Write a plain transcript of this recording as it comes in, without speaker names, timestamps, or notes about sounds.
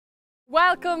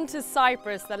Welcome to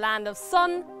Cyprus, the land of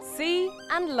sun, sea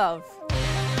and love.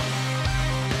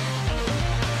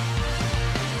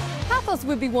 Paphos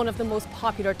would be one of the most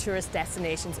popular tourist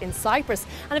destinations in Cyprus,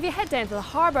 and if you head down to the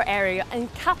harbour area in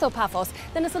Paphos,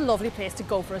 then it's a lovely place to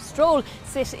go for a stroll,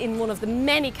 sit in one of the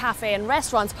many cafes and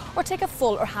restaurants, or take a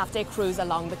full or half-day cruise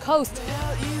along the coast.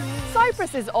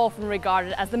 Cyprus is often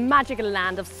regarded as the magical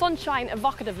land of sunshine,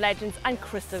 evocative legends and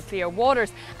crystal clear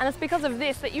waters, and it's because of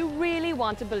this that you really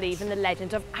want to believe in the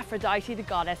legend of Aphrodite, the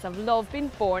goddess of love, being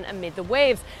born amid the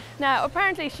waves. Now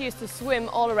apparently she used to swim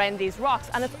all around these rocks,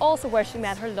 and it's also where she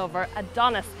met her lover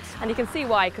Adonis, and you can see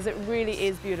why, because it really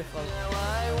is beautiful.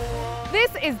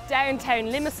 This is downtown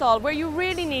Limassol, where you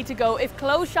really need to go if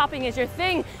clothes shopping is your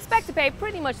thing. Expect to pay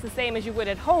pretty much the same as you would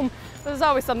at home, but there's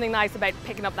always something nice about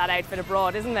picking up that outfit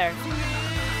abroad, isn't there?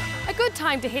 A good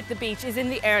time to hit the beach is in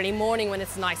the early morning when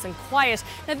it's nice and quiet.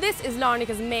 Now this is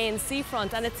Larnaca's main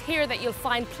seafront, and it's here that you'll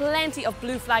find plenty of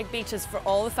blue flag beaches for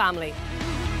all the family.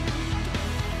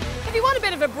 If you want a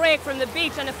bit of a break from the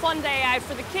beach and a fun day out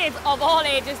for the kids of all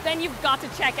ages, then you've got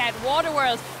to check out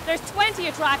Waterworld. There's 20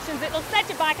 attractions, it'll set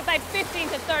you back about 15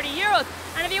 to 30 euros.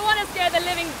 And if you want to scare the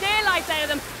living daylights out of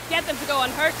them, get them to go on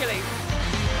Hercules.